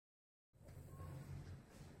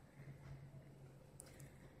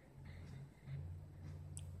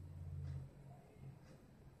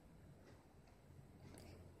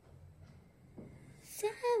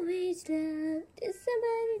savage love.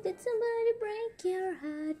 Did somebody break your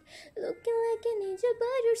heart? Looking like an angel,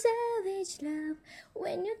 but you're savage love.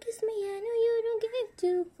 When you kiss me, I know you don't give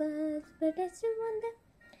two fucks, but I still wonder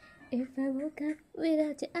if I woke up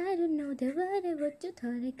without you. I don't know that whatever you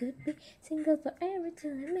thought I could be single forever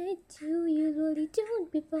till I met you. Usually don't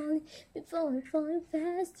be falling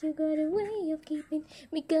fast. You got a way of keeping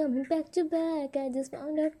me coming back to back. I just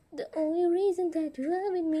found out the only reason that you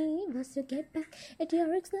love with me was to get back at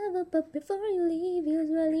your ex-lover. But before you leave,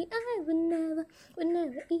 usually I would never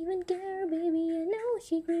even care. Baby, I know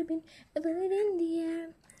she creeping, I feel it in the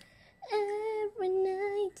air every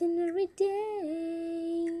night and every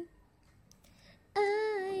day.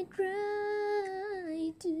 I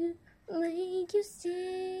try to make you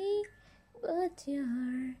stay, but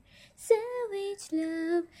you're savage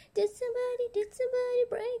love. Did somebody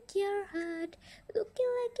break your heart?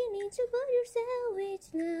 Looking like an angel, but you're savage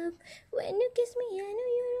love. When you kiss me, I know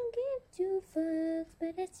you don't give two fucks,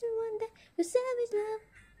 but I still want that. You're savage love.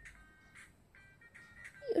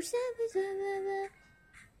 You're savage love, love, love.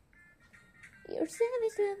 You're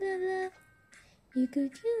savage love, love, love. You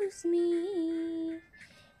could use me,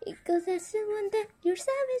 because I still want that. You're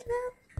savage love.